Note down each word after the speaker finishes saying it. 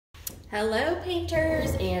Hello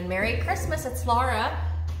painters and Merry Christmas, it's Laura.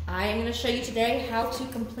 I am going to show you today how to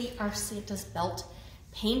complete our Santa's belt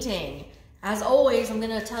painting. As always, I'm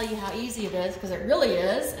going to tell you how easy it is because it really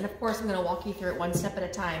is, and of course I'm going to walk you through it one step at a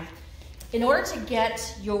time. In order to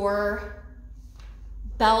get your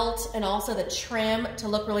belt and also the trim to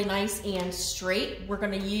look really nice and straight, we're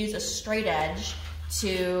going to use a straight edge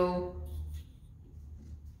to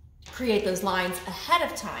create those lines ahead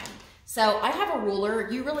of time. So I have a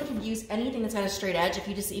ruler. You really can use anything that's got a straight edge if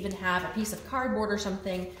you just even have a piece of cardboard or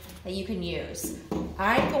something that you can use.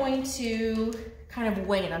 I'm going to kind of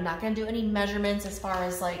wing it. I'm not going to do any measurements as far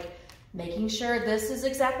as like making sure this is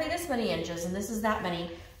exactly this many inches and this is that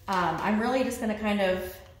many. I'm really just going to kind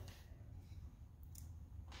of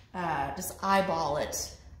just eyeball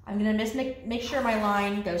it. I'm going to just make sure my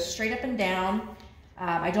line goes straight up and down.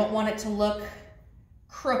 I don't want it to look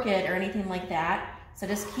crooked or anything like that. So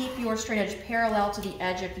just keep your straight edge parallel to the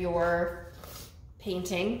edge of your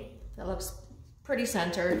painting. That looks pretty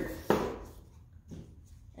centered.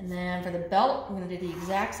 And then for the belt, I'm going to do the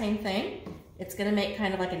exact same thing. It's going to make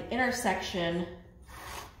kind of like an intersection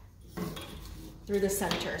through the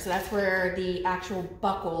center. So that's where the actual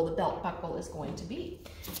buckle, the belt buckle, is going to be.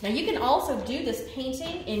 Now you can also do this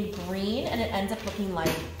painting in green and it ends up looking like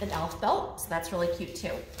an elf belt. So that's really cute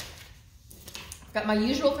too. Got my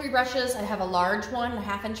usual 3 brushes. I have a large one, a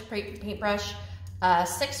 1/2 inch paintbrush,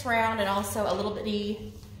 6 round, and also a little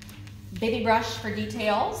bitty baby brush for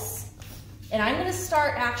details. And I'm gonna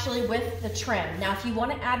start actually with the trim. Now, if you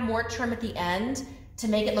wanna add more trim at the end to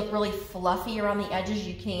make it look really fluffy around the edges,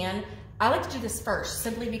 you can. I like to do this first,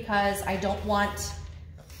 simply because I don't want,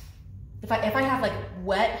 if I have like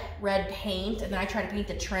wet red paint and then I try to paint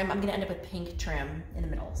the trim, I'm gonna end up with pink trim in the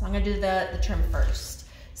middle. So I'm gonna do the trim first.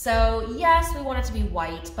 So yes, we want it to be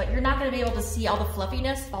white, but you're not gonna be able to see all the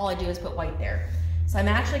fluffiness. All I do is put white there. So I'm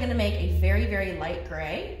actually gonna make a very, very light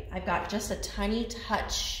gray. I've got just a tiny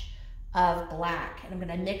touch of black, and I'm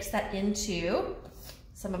gonna mix that into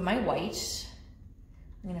some of my white.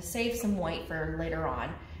 I'm gonna save some white for later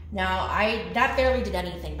on. Now, that barely did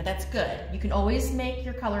anything, but that's good. You can always make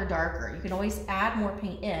your color darker. You can always add more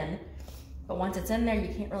paint in, but once it's in there,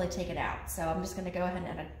 you can't really take it out. So I'm just gonna go ahead and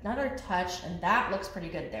add another touch, and that looks pretty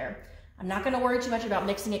good there. I'm not gonna worry too much about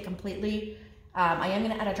mixing it completely. I am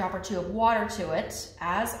gonna add a drop or 2 of water to it,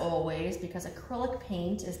 as always, because acrylic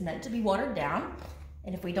paint is meant to be watered down.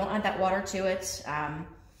 And if we don't add that water to it,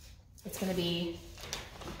 it's gonna be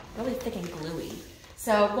really thick and gluey.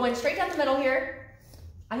 So going straight down the middle here,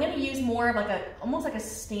 I'm gonna use more of like almost like a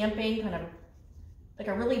stamping, kind of like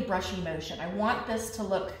a really brushy motion. I want this to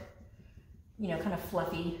look, you know, kind of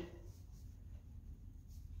fluffy.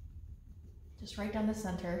 Just right down the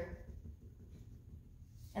center.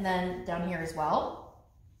 And then down here as well.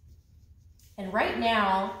 And right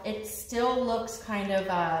now, it still looks kind of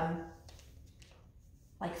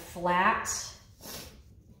like flat.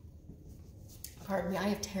 Pardon me, I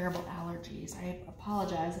have terrible allergies. I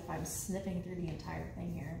apologize if I'm sniffing through the entire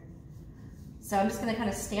thing here. So I'm just gonna kind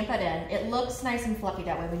of stamp that in. It looks nice and fluffy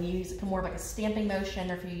that way when you use more of like a stamping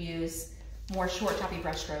motion, or if you use more short, choppy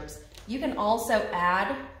brush strokes. You can also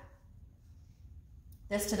add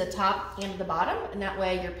this to the top and the bottom, and that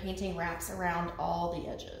way your painting wraps around all the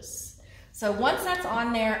edges. So once that's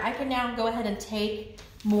on there, I can now go ahead and take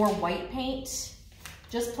more white paint,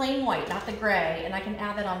 just plain white, not the gray, and I can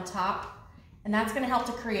add that on top. And that's gonna help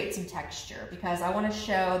to create some texture, because I wanna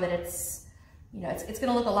show that it's, you know, it's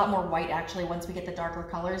gonna look a lot more white actually once we get the darker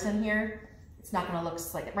colors in here. It's not gonna look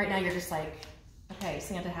like, right now you're just like, okay,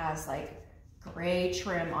 Santa has like gray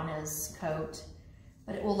trim on his coat,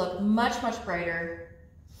 but it will look much, much brighter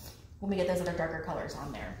when we get those other darker colors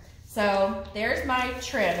on there. So there's my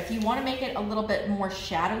trim. If you wanna make it a little bit more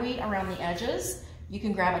shadowy around the edges, you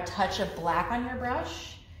can grab a touch of black on your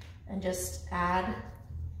brush and just add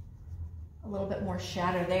a little bit more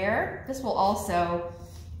shadow there. This will also,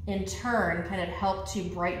 in turn, kind of help to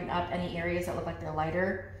brighten up any areas that look like they're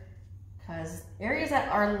lighter, because areas that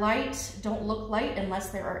are light don't look light unless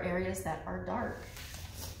there are areas that are dark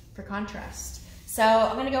for contrast. So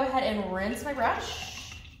I'm gonna go ahead and rinse my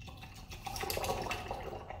brush.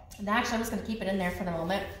 And actually, I'm just gonna keep it in there for the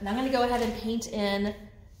moment. And I'm gonna go ahead and paint in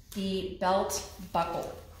the belt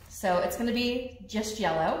buckle. So it's gonna be just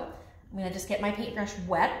yellow. I'm gonna just get my paintbrush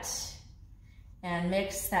wet and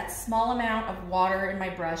mix that small amount of water in my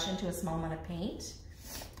brush into a small amount of paint.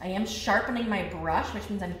 I am sharpening my brush, which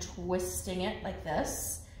means I'm twisting it like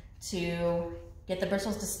this to get the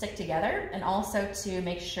bristles to stick together, and also to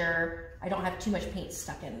make sure I don't have too much paint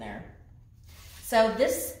stuck in there. So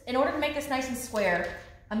this, in order to make this nice and square,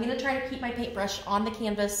 I'm gonna try to keep my paintbrush on the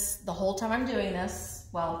canvas the whole time I'm doing this.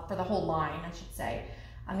 well, for the whole line, I should say.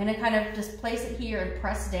 I'm gonna kind of just place it here and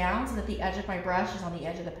press down so that the edge of my brush is on the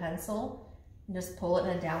edge of the pencil, and just pull it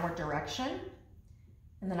in a downward direction.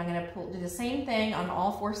 And then I'm gonna do the same thing on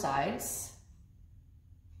all 4 sides.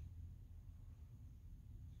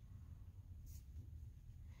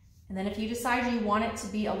 And then if you decide you want it to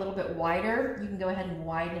be a little bit wider, you can go ahead and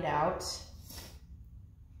widen it out.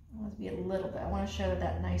 I want it to be a little bit. I want to show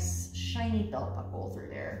that nice shiny belt buckle through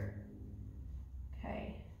there.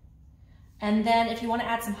 Okay. And then if you want to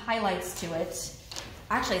add some highlights to it,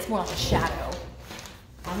 actually it's more like a shadow.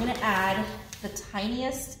 I'm going to add the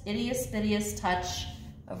tiniest, ittiest, bittiest touch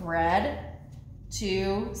of red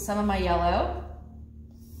to some of my yellow,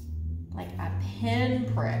 like a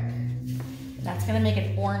pinprick. That's going to make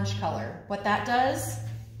an orange color. What that does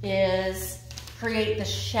is create the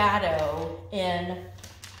shadow in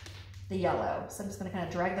the yellow. So I'm just going to kind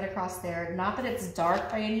of drag that across there. Not that it's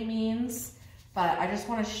dark by any means, but I just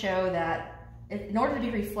want to show that in order to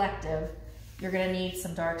be reflective, you're going to need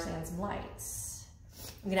some darks and some lights.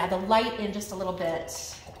 I'm going to add the light in just a little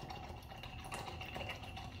bit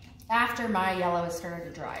after my yellow has started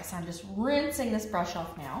to dry. So I'm just rinsing this brush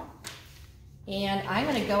off now. And I'm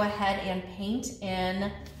going to go ahead and paint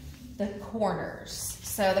in the corners.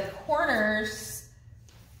 So the corners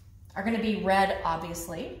are going to be red,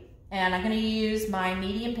 obviously. And I'm going to use my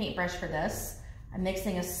medium paintbrush for this. I'm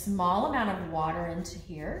mixing a small amount of water into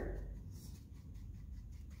here.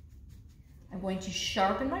 I'm going to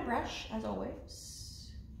sharpen my brush, as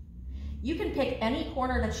always. You can pick any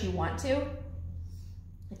corner that you want to.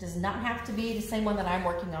 It does not have to be the same one that I'm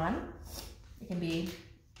working on. It can be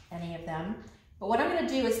any of them. But what I'm going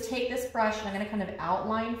to do is take this brush and I'm going to kind of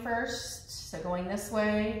outline first. So going this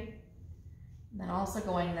way, and then also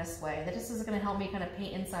going this way. This is going to help me kind of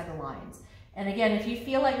paint inside the lines. And again, if you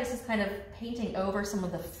feel like this is kind of painting over some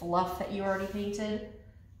of the fluff that you already painted,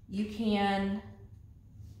 you can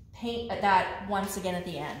paint that once again at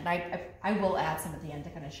the end. I will add some at the end to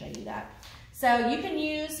kind of show you that. So you can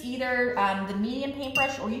use either the medium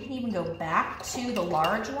paintbrush, or you can even go back to the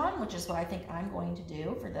large one, which is what I think I'm going to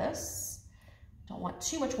do for this. Don't want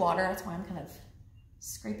too much water, that's why I'm kind of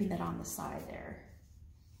scraping that on the side there.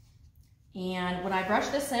 And when I brush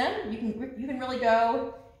this in, you can really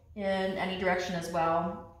go in any direction as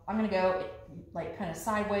well. I'm going to go like kind of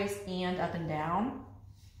sideways and up and down.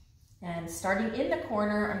 And starting in the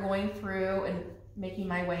corner, I'm going through and making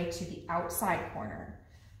my way to the outside corner.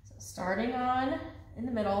 So starting on in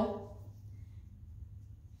the middle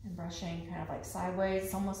and brushing kind of like sideways.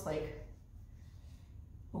 It's almost like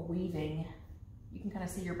a weaving. You can kind of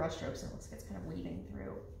see your brush strokes, and it looks like it's kind of weaving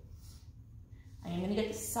through. I am going to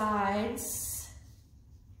get the sides.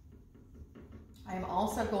 I am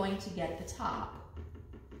also going to get the top.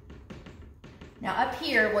 Now up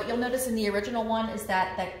here, what you'll notice in the original one is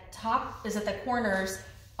that the corners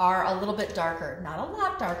are a little bit darker. Not a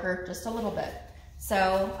lot darker, just a little bit.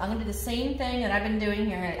 So I'm going to do the same thing that I've been doing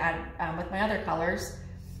here with my other colors.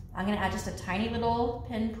 I'm going to add just a tiny little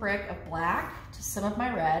pinprick of black to some of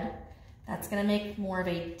my red. That's going to make more of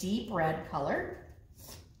a deep red color,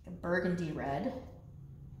 a burgundy red.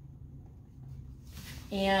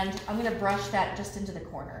 And I'm going to brush that just into the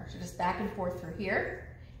corner. So just back and forth through here.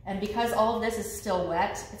 And because all of this is still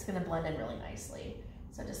wet, it's going to blend in really nicely.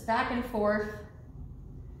 So just back and forth.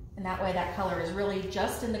 And that way that color is really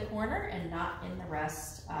just in the corner and not in the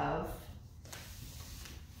rest of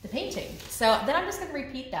the painting. So then I'm just going to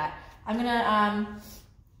repeat that. I'm going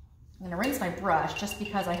to rinse my brush just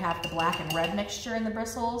because I have the black and red mixture in the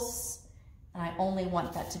bristles, and I only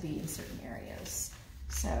want that to be in certain areas.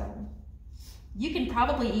 So you can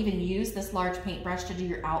probably even use this large paintbrush to do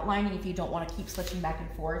your outlining if you don't want to keep switching back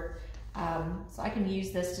and forth. So I can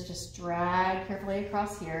use this to just drag carefully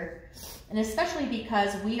across here. And especially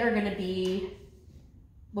because we are going to be,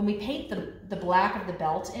 when we paint the black of the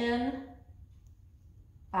belt in,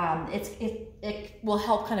 it will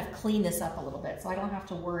help kind of clean this up a little bit, so I don't have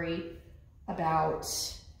to worry about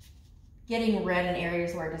getting red in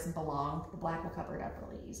areas where it doesn't belong. The black will cover it up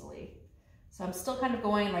really easily. So I'm still kind of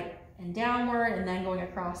going like and downward and then going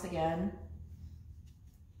across again.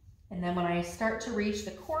 And then when I start to reach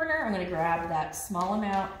the corner, I'm going to grab that small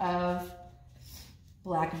amount of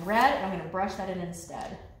black and red, and I'm going to brush that in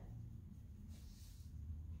instead.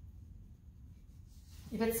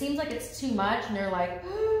 If it seems like it's too much and you're like,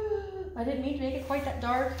 oh, I didn't mean to make it quite that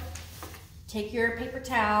dark, take your paper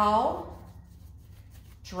towel,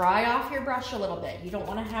 dry off your brush a little bit. You don't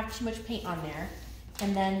want to have too much paint on there.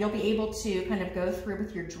 And then you'll be able to kind of go through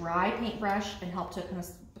with your dry paintbrush and help to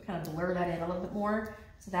kind of blur that in a little bit more.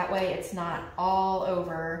 So that way it's not all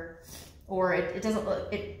over, or it doesn't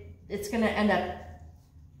look, it's going to end up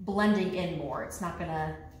blending in more. It's not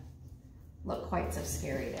gonna look quite so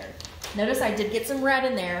scary there. Notice I did get some red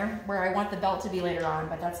in there where I want the belt to be later on,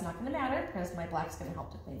 but that's not gonna matter because my black's gonna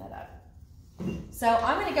help to clean that up. So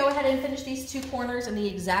I'm gonna go ahead and finish these two corners in the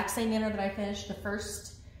exact same manner that I finished the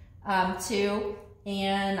first two.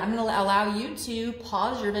 And I'm gonna allow you to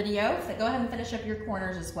pause your video. So go ahead and finish up your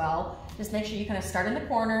corners as well. Just make sure you kind of start in the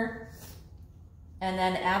corner and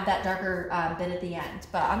then add that darker bit at the end.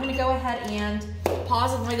 But I'm gonna go ahead and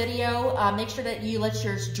pause my video. Make sure that you let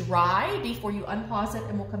yours dry before you unpause it,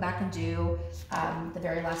 and we'll come back and do the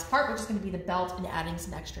very last part, which is gonna be the belt and adding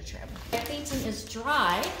some extra trim. My painting is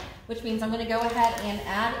dry, which means I'm gonna go ahead and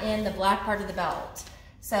add in the black part of the belt.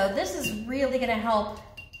 So this is really gonna help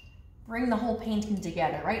bring the whole painting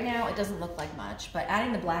together. Right now, it doesn't look like much, but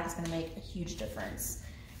adding the black is gonna make a huge difference.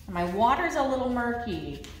 And my water's a little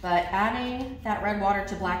murky, but adding that red water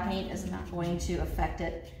to black paint is not going to affect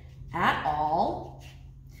it at all.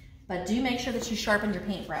 But do make sure that you sharpen your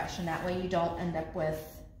paintbrush, and that way you don't end up with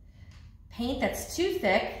paint that's too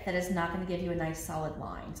thick that is not gonna give you a nice solid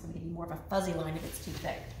line. It's gonna give you more of a fuzzy line if it's too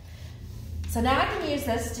thick. So now I can use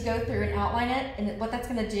this to go through and outline it, and what that's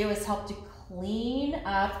gonna do is help to clean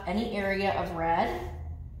up any area of red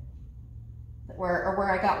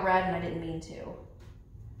where I got red and I didn't mean to.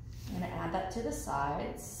 I'm gonna add that to the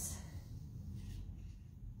sides.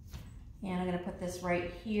 And I'm gonna put this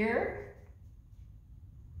right here.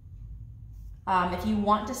 If you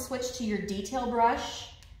want to switch to your detail brush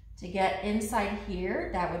to get inside here,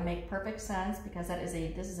 that would make perfect sense because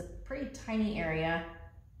this is a pretty tiny area.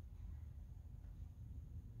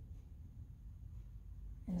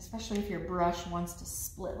 And especially if your brush wants to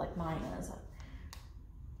split like mine is.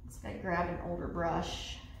 Let's grab an older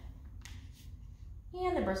brush.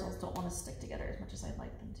 And the bristles don't want to stick together as much as I'd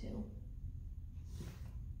like them to.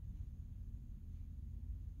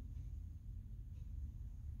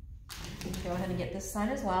 Go ahead and get this side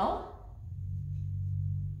as well.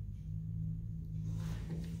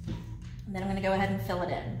 And then I'm going to go ahead and fill it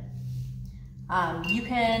in. You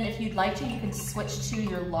can, if you'd like to, you can switch to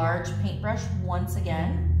your large paintbrush once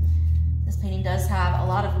again. This painting does have a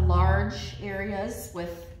lot of large areas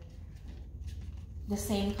with the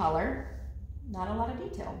same color, not a lot of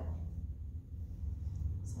detail.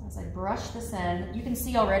 So as I brush this in, you can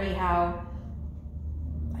see already how,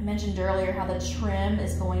 I mentioned earlier, how the trim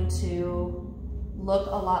is going to look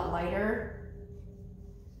a lot lighter.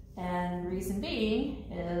 And reason being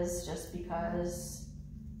is just because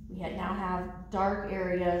we now have dark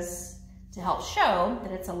areas to help show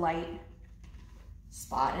that it's a light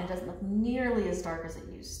spot and it doesn't look nearly as dark as it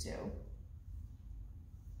used to.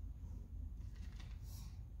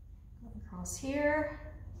 Across here,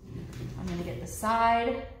 I'm going to get the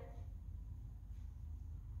side.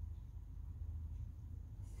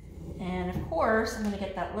 And of course, I'm going to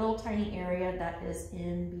get that little tiny area that is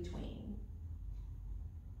in between.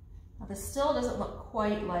 Now this still doesn't look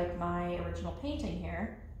quite like my original painting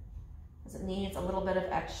here, because it needs a little bit of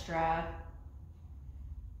extra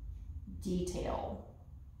detail.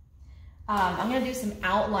 I'm going to do some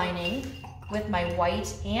outlining with my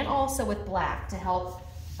white and also with black to help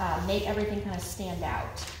make everything kind of stand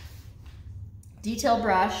out. Detail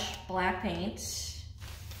brush, black paint.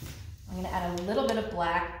 I'm going to add a little bit of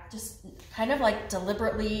black, just kind of like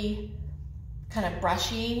deliberately kind of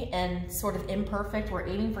brushy and sort of imperfect. We're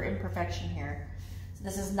aiming for imperfection here. So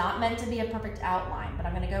this is not meant to be a perfect outline, but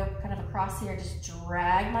I'm going to go kind of across here, just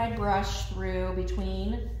drag my brush through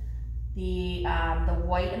between the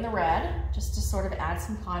white and the red, just to sort of add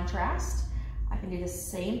some contrast. I can do the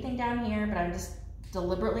same thing down here, but I'm just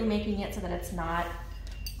deliberately making it so that it's not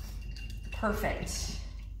perfect.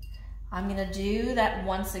 I'm gonna do that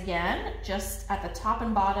once again, just at the top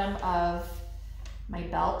and bottom of my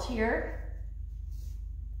belt here.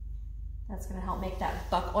 That's gonna help make that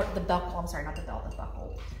buckle, the buckle, I'm sorry, not the belt, the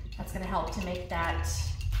buckle. That's gonna help to make that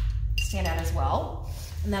stand out as well.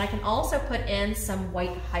 And then I can also put in some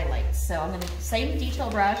white highlights. So I'm gonna, same detail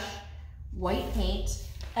brush, white paint,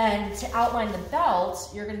 and to outline the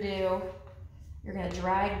belt, you're gonna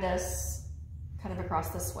drag this kind of across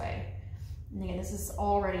this way. And again, this is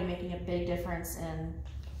already making a big difference in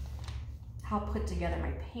how put together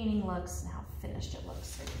my painting looks and how finished it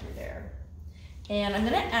looks right through there. And I'm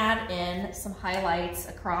gonna add in some highlights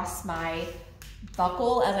across my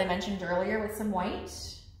buckle, as I mentioned earlier, with some white.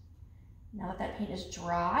 Now that that paint is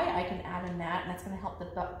dry, I can add in that, and that's gonna help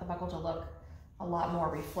the buckle to look a lot more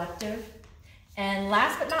reflective. And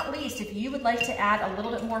last but not least, if you would like to add a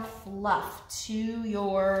little bit more fluff to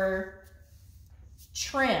your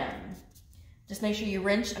trim, just make sure you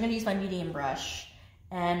rinse. I'm gonna use my medium brush,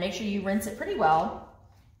 and make sure you rinse it pretty well.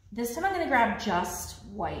 This time I'm gonna grab just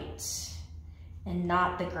white and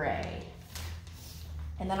not the gray.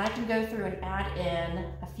 And then I can go through and add in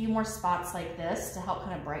a few more spots like this to help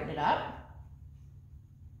kind of brighten it up.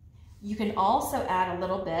 You can also add a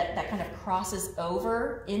little bit that kind of crosses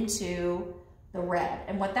over into the red.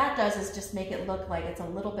 And what that does is just make it look like it's a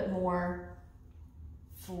little bit more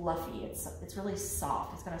fluffy. It's really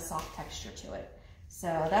soft. It's got a soft texture to it.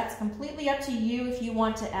 So that's completely up to you if you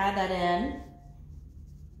want to add that in.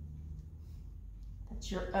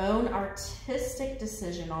 That's your own artistic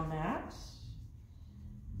decision on that.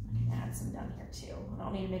 I can add some down here too. I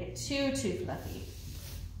don't need to make it too fluffy.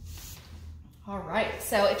 All right,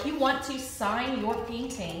 so if you want to sign your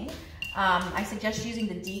painting, I suggest using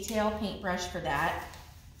the detail paintbrush for that.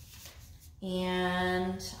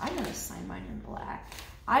 And I'm gonna sign mine in black.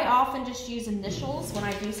 I often just use initials when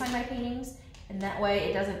I do sign my paintings, and that way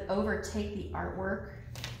it doesn't overtake the artwork.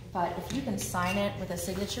 But if you can sign it with a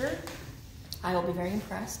signature, I will be very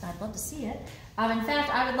impressed. I'd love to see it. In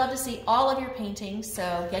fact, I would love to see all of your paintings,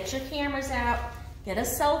 so get your cameras out, get a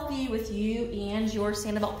selfie with you and your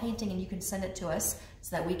Sanibelt painting, and you can send it to us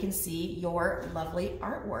so that we can see your lovely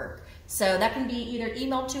artwork. So that can be either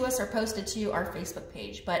emailed to us or posted to our Facebook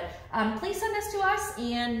page. But please send this to us,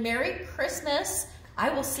 and Merry Christmas. I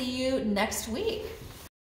will see you next week.